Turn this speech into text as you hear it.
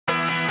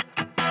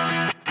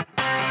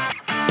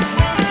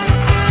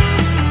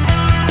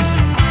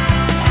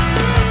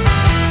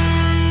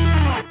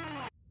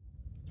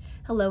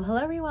Hello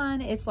everyone,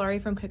 it's Laurie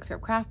from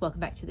Scrapbook. Welcome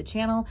back to the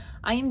channel.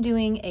 I am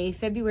doing a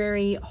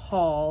February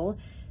haul,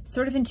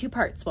 sort of in two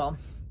parts. Well,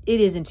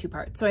 it is in two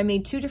parts. So I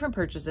made two different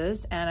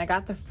purchases and I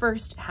got the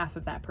first half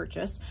of that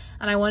purchase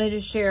and I wanted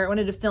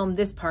to film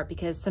this part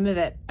because some of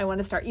it I want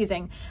to start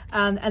using.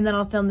 And then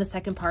I'll film the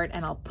second part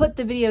and I'll put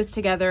the videos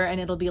together and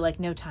it'll be like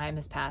no time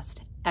has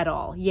passed at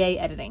all. Yay,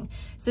 editing.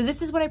 So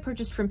this is what I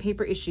purchased from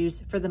Paper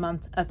Issues for the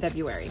month of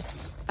February.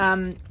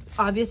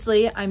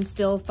 Obviously, I'm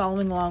still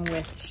following along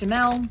with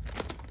Shimelle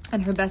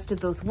and her Best of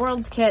Both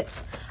Worlds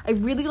kits. I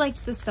really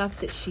liked the stuff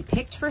that she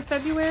picked for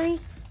February.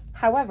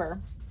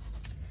 However,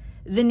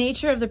 the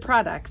nature of the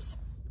products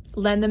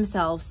lend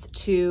themselves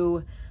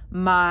to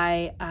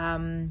my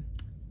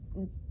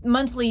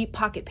monthly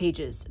pocket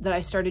pages that I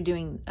started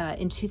doing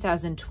in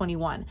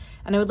 2021.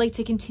 And I would like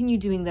to continue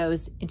doing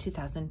those in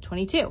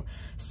 2022.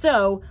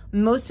 So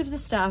most of the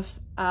stuff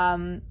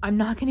I'm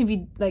not going to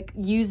be like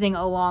using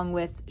along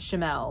with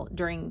Shimelle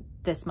during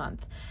this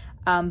month.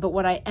 But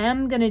what I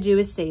am going to do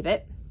is save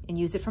it and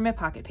use it for my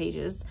pocket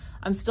pages.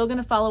 I'm still going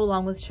to follow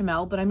along with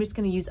Shimelle, but I'm just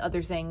going to use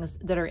other things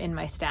that are in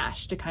my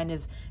stash to kind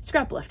of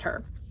scrap lift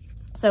her.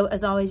 So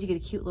as always, you get a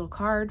cute little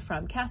card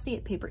from Cassie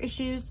at Paper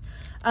Issues.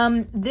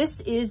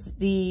 This is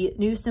the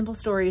new Simple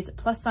Stories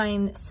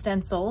 +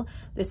 stencil.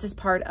 This is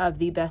part of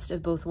the Best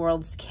of Both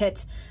Worlds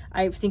kit.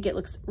 I think it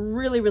looks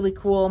really, really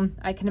cool.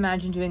 I can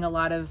imagine doing a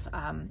lot of,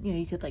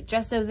 you could like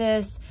gesso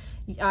this.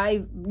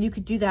 You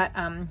could do that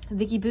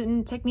Vicky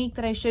Boutin technique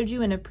that I showed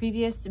you in a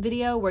previous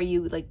video where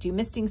you like do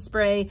misting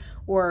spray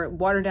or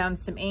water down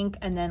some ink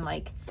and then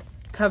like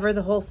cover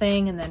the whole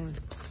thing and then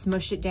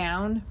smush it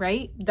down,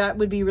 right? That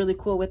would be really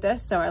cool with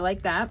this, so I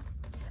like that.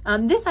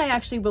 This I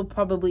actually will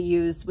probably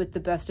use with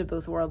the Best of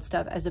Both Worlds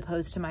stuff as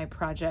opposed to my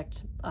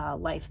Project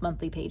Life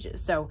monthly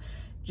pages. So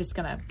just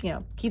gonna,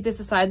 keep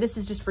this aside. This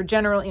is just for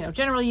general,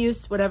 general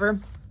use, whatever.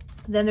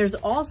 Then there's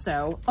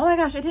also, oh my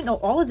gosh, I didn't know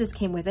all of this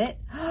came with it.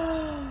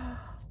 Wow.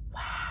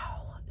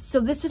 So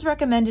this was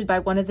recommended by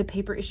one of the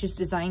Paper Issues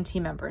design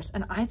team members,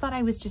 and I thought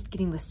I was just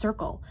getting the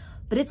circle,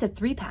 but it's a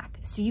 3-pack.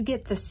 So you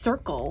get the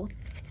circle,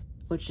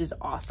 which is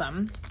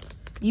awesome.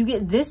 You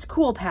get this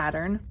cool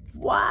pattern.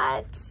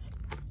 What?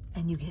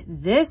 And you get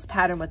this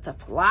pattern with the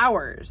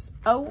flowers.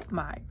 Oh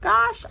my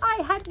gosh,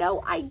 I had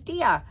no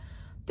idea.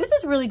 This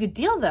is a really good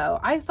deal though.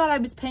 I thought I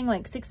was paying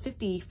like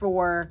 $6.50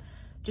 for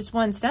just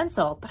one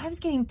stencil, but I was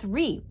getting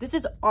 3. This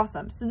is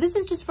awesome. So this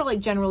is just for like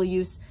general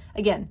use.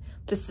 Again,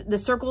 the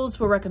circles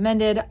were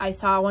recommended. I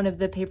saw one of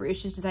the Paper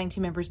Issues design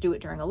team members do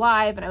it during a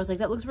live and I was like,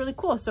 that looks really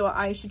cool. So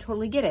I should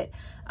totally get it.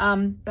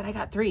 But I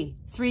got 3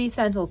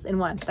 stencils in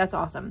one. That's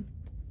awesome.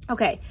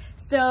 Okay.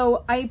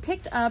 So I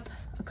picked up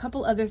a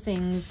couple other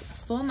things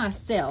for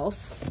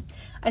myself.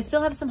 I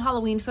still have some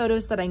Halloween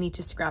photos that I need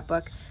to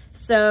scrapbook.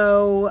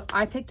 So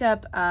I picked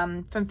up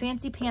from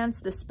Fancy Pants,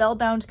 the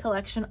Spellbound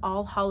collection,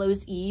 All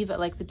Hallows Eve,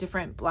 like the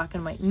different black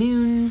and white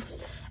moons.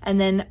 And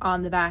then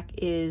on the back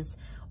is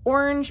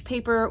orange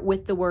paper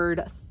with the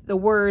word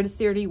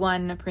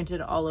 31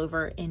 printed all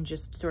over in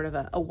just sort of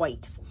a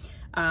white.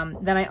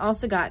 Then I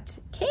also got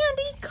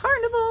Candy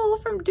Carnival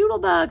from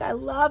Doodlebug. I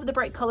love the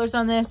bright colors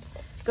on this.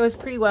 Goes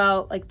pretty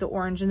well, like the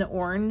orange and the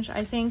orange,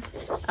 I think.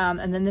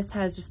 And then this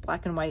has just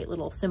black and white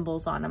little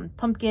symbols on them.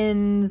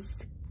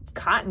 Pumpkins,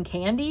 cotton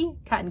candy.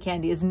 Cotton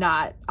candy is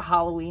not a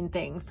Halloween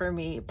thing for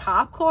me.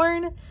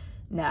 Popcorn?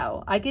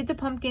 No. I get the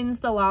pumpkins,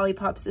 the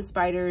lollipops, the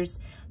spiders,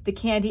 the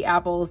candy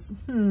apples.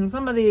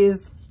 Some of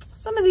these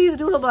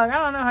Doodlebug, I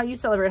don't know how you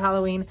celebrate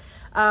Halloween.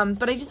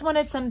 But I just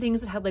wanted some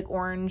things that had like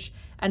orange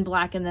and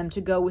black in them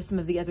to go with some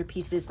of the other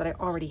pieces that I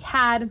already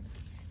had.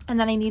 And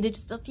then I needed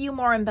just a few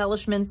more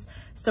embellishments.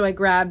 So I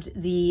grabbed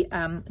the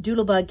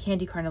Doodlebug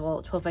Candy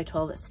Carnival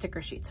 12x12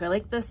 sticker sheet. So I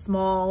like the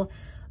small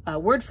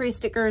word phrase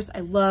stickers. I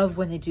love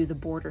when they do the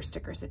border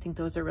stickers. I think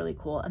those are really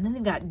cool. And then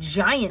they've got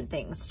giant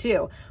things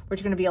too, which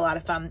are going to be a lot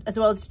of fun, as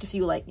well as just a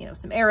few like,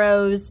 some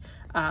arrows,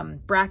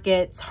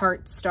 brackets,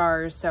 hearts,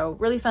 stars. So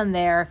really fun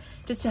there,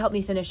 just to help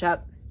me finish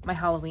up my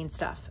Halloween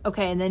stuff.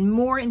 Okay, and then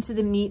more into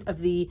the meat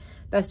of the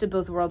Best of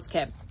Both Worlds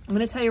kit. I'm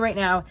going to tell you right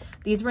now,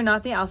 these were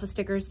not the alpha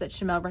stickers that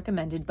Shimelle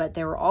recommended, but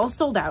they were all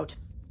sold out.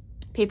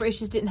 Paper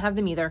Issues didn't have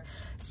them either.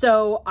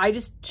 So I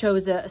just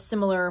chose a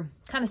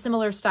kind of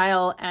similar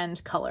style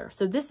and color.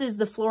 So this is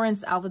the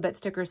Florence alphabet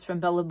stickers from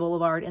Bella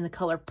Boulevard in the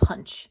color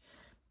Punch.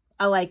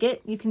 I like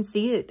it. You can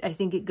see it. I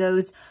think it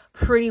goes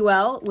pretty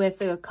well with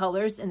the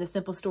colors in the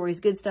Simple Stories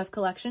Good Stuff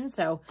collection.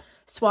 So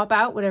swap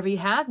out whatever you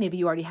have. Maybe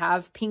you already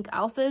have pink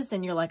alphas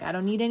and you're like, I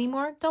don't need any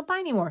more. Don't buy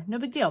any more. No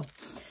big deal.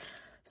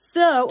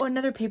 So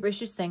another Paper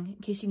Issues thing,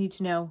 in case you need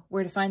to know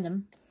where to find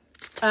them.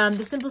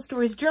 The Simple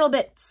Stories Journal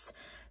Bits.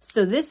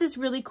 So this is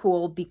really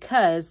cool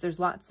because there's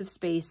lots of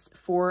space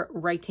for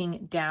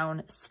writing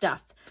down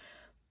stuff.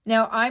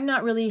 Now, I'm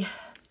not really,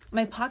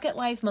 my Pocket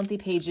Life monthly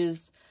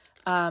pages,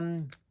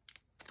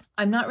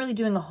 I'm not really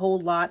doing a whole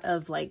lot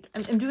of like,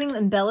 I'm doing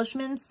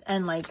embellishments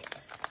and like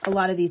a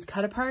lot of these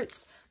cut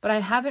aparts, but I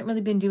haven't really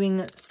been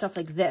doing stuff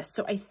like this.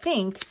 So I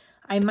think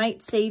I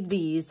might save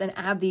these and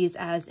add these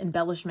as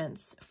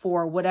embellishments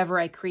for whatever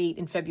I create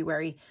in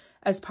February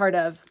as part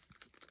of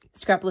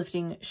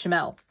Scraplifting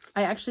Shimelle.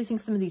 I actually think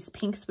some of these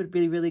pinks would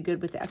be really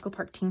good with the Echo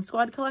Park Teen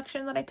Squad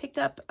collection that I picked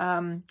up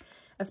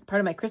as part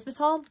of my Christmas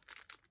haul.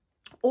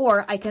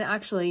 Or I can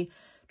actually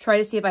try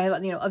to see if I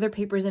have, you know, other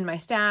papers in my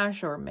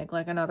stash, or make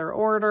like another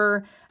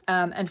order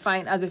and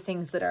find other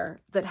things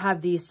that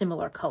have these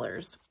similar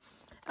colors.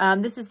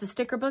 This is the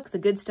sticker book, the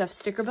Good Stuff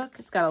sticker book.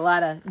 It's got a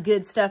lot of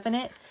good stuff in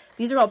it.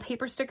 These are all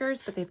paper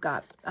stickers, but they've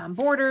got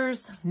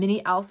borders,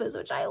 mini alphas,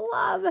 which I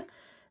love.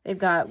 They've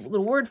got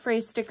little word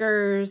phrase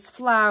stickers,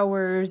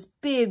 flowers,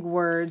 big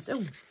words.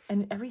 Oh,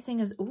 and everything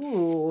is,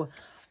 ooh,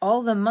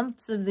 all the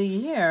months of the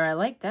year. I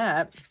like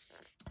that.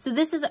 So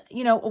this is,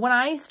 you know, when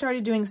I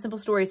started doing Simple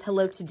Stories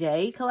Hello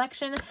Today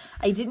collection,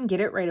 I didn't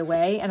get it right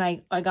away. And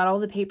I got all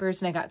the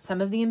papers and I got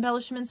some of the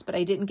embellishments, but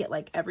I didn't get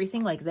like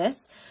everything like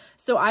this.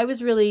 So I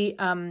was really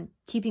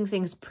keeping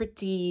things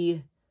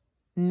pretty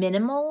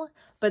minimal,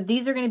 but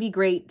these are going to be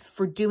great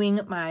for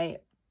doing my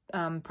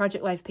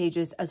Project Life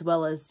pages, as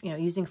well as, you know,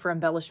 using for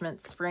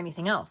embellishments for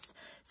anything else.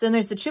 So then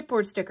there's the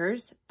chipboard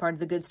stickers, part of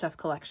the Good Stuff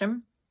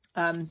collection.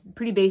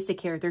 Pretty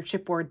basic here. They're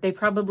chipboard. They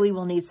probably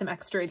will need some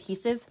extra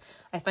adhesive.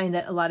 I find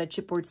that a lot of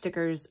chipboard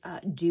stickers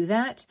do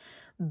that,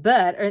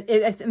 but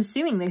I'm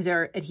assuming these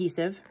are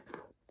adhesive.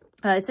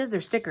 It says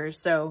they're stickers,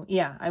 so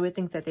yeah, I would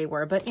think that they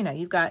were, but you know,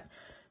 you've got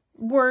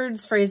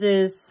words,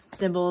 phrases,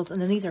 symbols,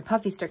 and then these are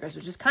puffy stickers,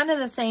 which is kind of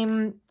the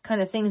same kind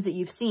of things that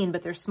you've seen,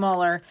 but they're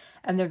smaller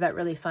and they're that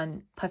really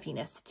fun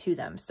puffiness to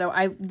them. So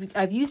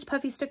I've used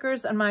puffy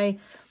stickers on my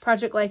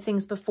Project Life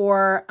things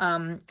before.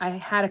 I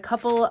had a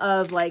couple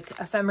of like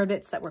ephemera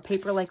bits that were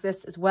paper like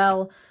this as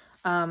well.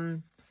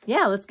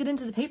 Yeah, let's get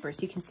into the paper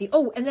so you can see.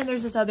 Oh, and then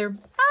there's this other,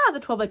 the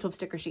 12 by 12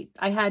 sticker sheet.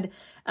 I had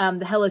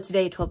the Hello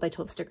Today 12 by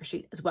 12 sticker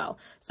sheet as well.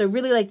 So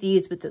really like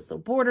these with the little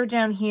border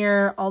down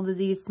here, all of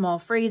these small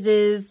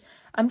phrases.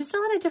 Just a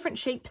lot of different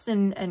shapes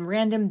and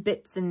random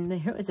bits. And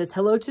it says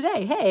Hello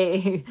Today.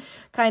 Hey,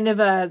 kind of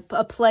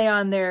a play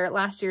on their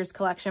last year's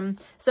collection.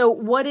 So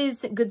what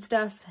is Good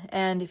Stuff?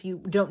 And if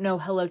you don't know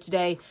Hello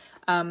Today,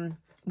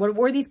 what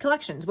were these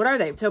collections? What are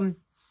they? So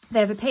they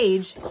have a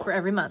page for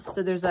every month.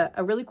 So there's a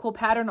really cool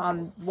pattern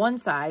on one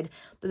side,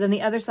 but then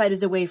the other side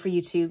is a way for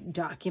you to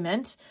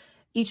document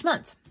each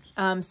month.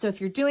 So if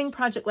you're doing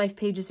Project Life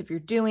pages, if you're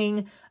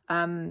doing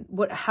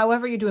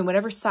however you're doing,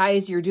 whatever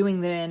size you're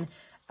doing them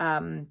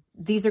in,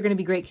 these are going to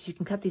be great because you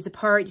can cut these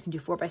apart. You can do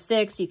 4 by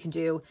 6, you can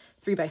do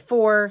 3 by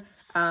 4.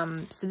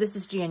 So this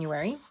is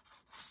January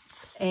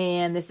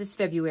and this is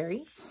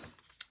February.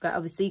 But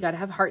obviously you got to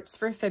have hearts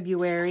for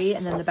February,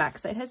 and then the back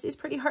side has these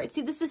pretty hearts.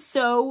 See, this is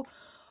so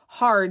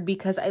hard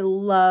because I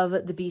love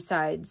the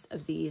B-sides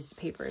of these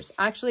papers.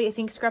 Actually, I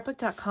think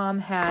Scrapbook.com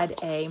had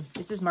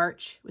this is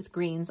March with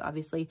greens,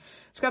 obviously.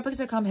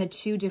 Scrapbook.com had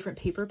 2 different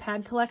paper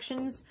pad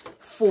collections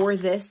for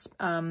this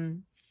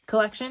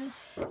collection.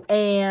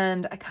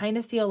 And I kind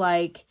of feel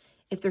like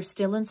if they're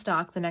still in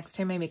stock, the next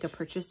time I make a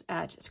purchase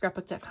at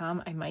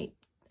Scrapbook.com, I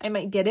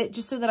might get it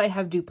just so that I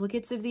have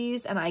duplicates of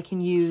these and I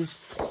can use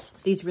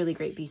these really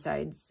great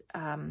B-sides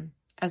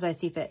as I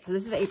see fit. So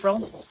this is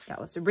April. Got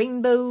lots of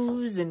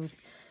rainbows and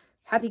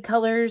happy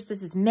colors.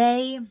 This is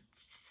May.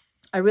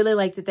 I really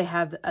like that they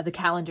have the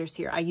calendars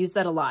here. I use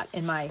that a lot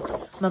in my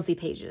monthly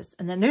pages.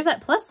 And then there's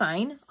that plus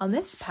sign on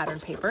this pattern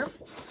paper.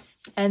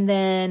 And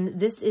then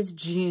this is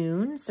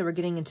June. So we're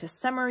getting into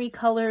summery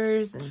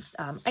colors and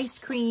ice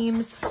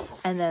creams.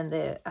 And then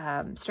the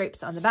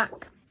stripes on the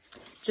back.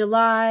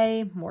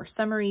 July, more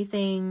summery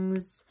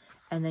things.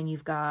 And then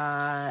you've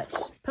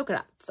got polka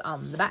dots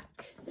on the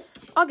back.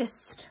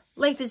 August,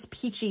 life is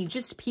peachy,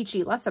 just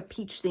peachy. Lots of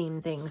peach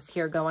theme things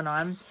here going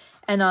on.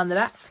 And on the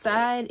back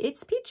side,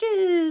 it's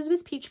peaches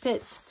with peach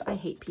pits. I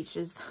hate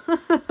peaches.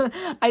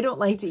 I don't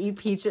like to eat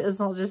peaches.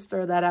 I'll just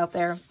throw that out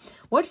there.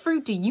 What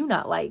fruit do you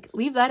not like?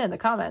 Leave that in the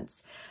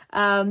comments.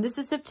 This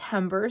is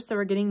September, so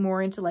we're getting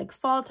more into like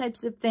fall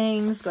types of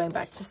things, going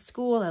back to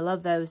school. I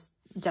love those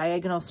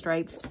diagonal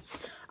stripes.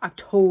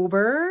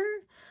 October.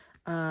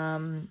 I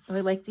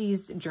like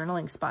these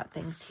journaling spot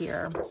things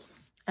here.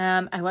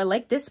 I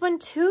like this one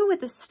too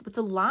with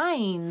the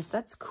lines.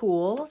 That's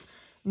cool.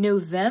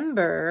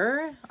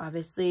 November,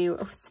 obviously,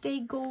 Stay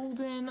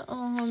Golden.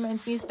 Oh,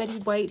 reminds me of Betty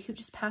White, who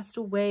just passed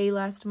away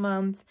last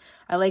month.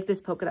 I like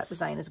this polka dot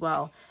design as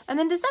well. And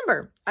then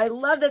December. I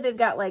love that they've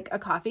got like a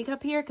coffee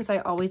cup here because I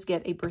always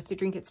get a birthday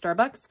drink at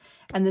Starbucks.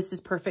 And this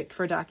is perfect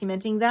for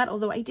documenting that.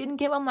 Although I didn't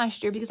get one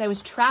last year because I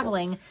was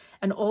traveling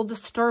and all the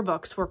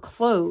Starbucks were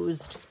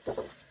closed. It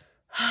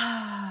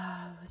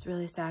was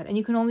really sad. And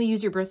you can only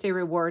use your birthday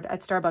reward at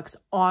Starbucks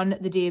on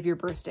the day of your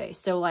birthday.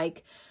 So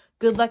like,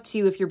 good luck to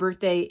you if your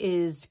birthday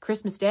is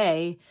Christmas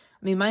Day.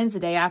 I mean, mine's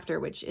the day after,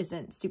 which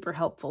isn't super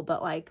helpful,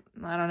 but like,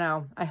 I don't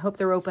know. I hope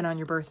they're open on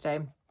your birthday.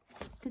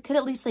 It could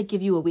at least like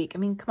give you a week. I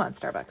mean, come on,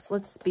 Starbucks.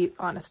 Let's be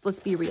honest. Let's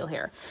be real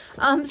here.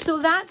 So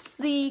that's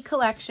the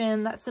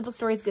collection. That's Simple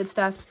Stories Good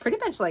Stuff. Pretty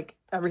much like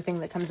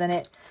everything that comes in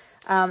it.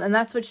 And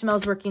that's what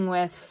Shimelle's working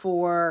with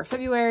for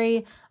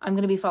February. I'm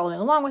going to be following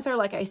along with her,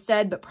 like I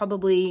said, but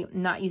probably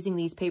not using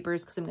these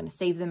papers because I'm going to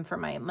save them for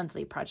my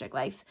monthly Project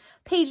Life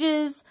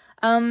pages.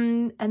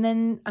 And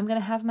then I'm going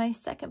to have my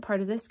second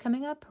part of this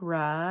coming up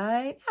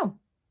right now.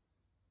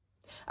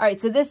 All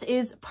right, so this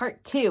is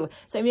part 2.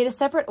 So I made a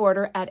separate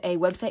order at a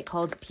website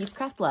called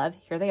Peacecraft Love.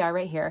 Here they are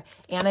right here.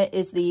 Anna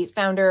is the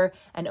founder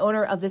and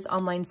owner of this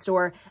online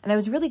store. And I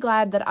was really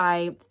glad that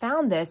I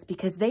found this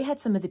because they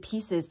had some of the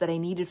pieces that I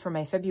needed for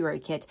my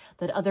February kit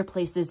that other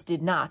places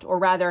did not. Or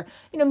rather,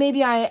 you know,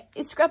 maybe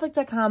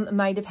Scrapbook.com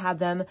might have had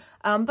them,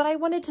 but I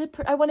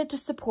wanted to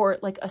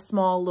support like a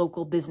small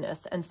local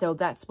business. And so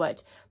that's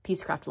what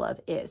Peacecraft Love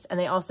is. And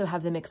they also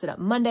have the Mix It Up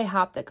Monday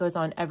Hop that goes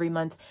on every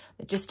month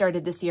that just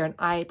started this year. And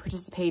I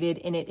participated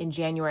in it in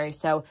January.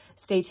 So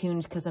stay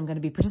tuned because I'm going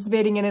to be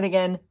participating in it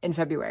again in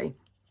February.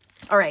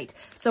 All right,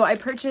 so I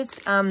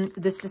purchased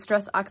this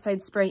Distress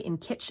Oxide Spray in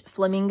Kitsch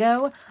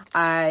Flamingo.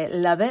 I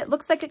love it.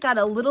 Looks like it got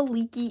a little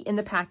leaky in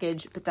the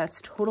package, but that's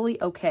totally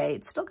okay.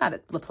 It's still got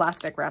the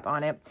plastic wrap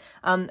on it.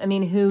 I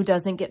mean, who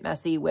doesn't get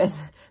messy with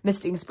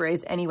misting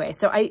sprays anyway?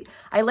 So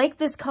I like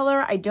this color.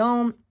 I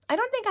don't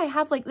think I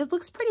have, like, it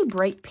looks pretty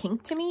bright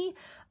pink to me,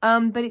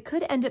 but it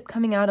could end up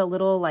coming out a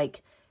little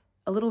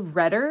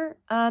redder,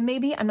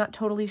 maybe. I'm not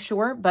totally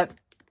sure, but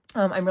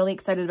I'm really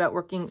excited about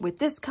working with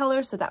this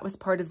color, so that was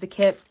part of the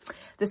kit.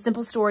 The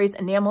Simple Stories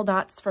enamel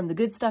dots from the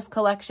Good Stuff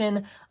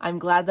collection. I'm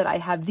glad that I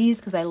have these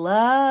because I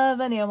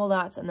love enamel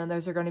dots, and then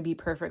those are going to be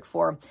perfect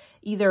for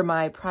either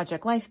my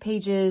Project Life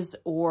pages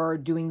or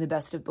doing the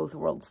best of both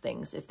worlds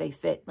things if they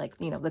fit, like,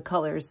 you know, the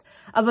colors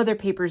of other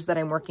papers that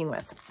I'm working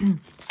with.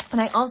 And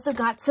I also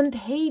got some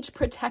page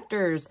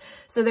protectors.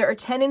 So there are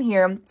 10 in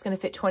here. It's going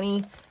to fit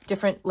 20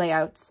 different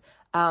layouts.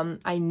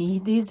 I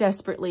need these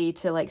desperately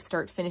to like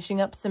start finishing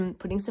up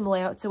putting some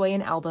layouts away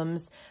in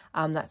albums.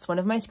 That's one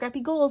of my scrappy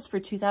goals for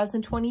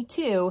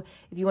 2022.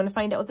 If you want to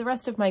find out what the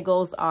rest of my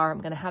goals are, I'm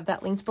going to have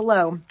that linked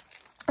below.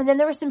 And then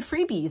there were some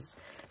freebies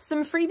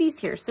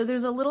here. So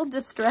there's a little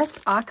Distress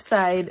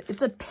Oxide.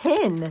 It's a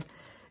pin.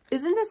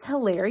 Isn't this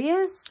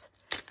hilarious?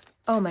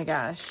 Oh my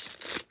gosh.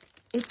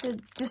 It's a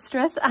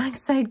Distress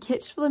Oxide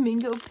Kitsch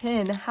Flamingo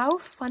pin. How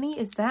funny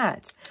is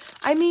that?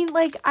 I mean,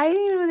 like, I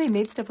didn't even know they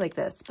made stuff like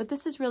this, but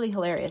this is really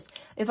hilarious.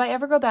 If I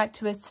ever go back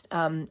to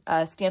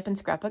a Stamp and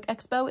Scrapbook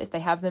Expo, if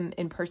they have them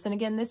in person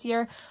again this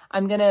year,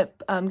 I'm gonna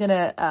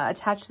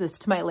attach this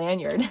to my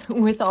lanyard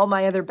with all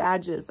my other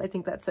badges. I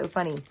think that's so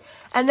funny.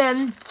 And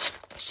then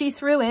she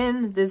threw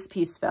in, this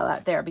piece fell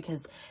out there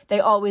because they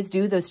always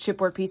do those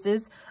chipboard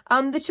pieces.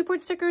 The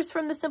chipboard stickers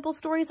from the Simple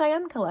Stories I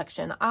Am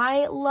collection.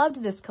 I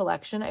loved this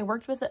collection. I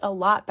worked with it a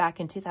lot back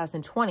in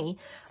 2020.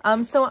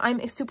 So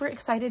I'm super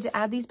excited to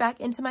add these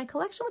back into my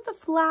collection with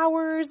the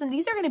flowers. And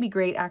these are going to be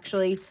great,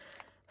 actually,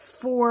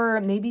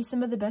 for maybe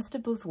some of the best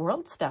of both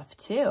worlds stuff,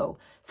 too.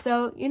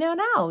 So, you don't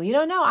know.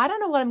 I don't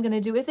know what I'm going to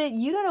do with it.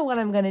 You don't know what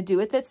I'm going to do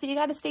with it. So you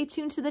got to stay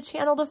tuned to the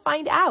channel to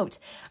find out.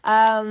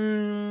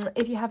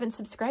 If you haven't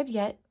subscribed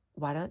yet,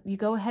 why don't you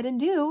go ahead and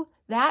do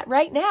that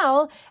right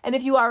now? And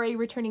if you are a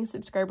returning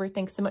subscriber,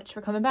 thanks so much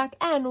for coming back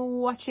and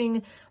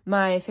watching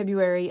my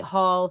February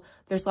haul.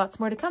 There's lots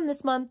more to come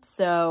this month,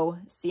 so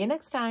see you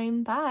next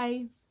time.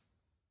 Bye.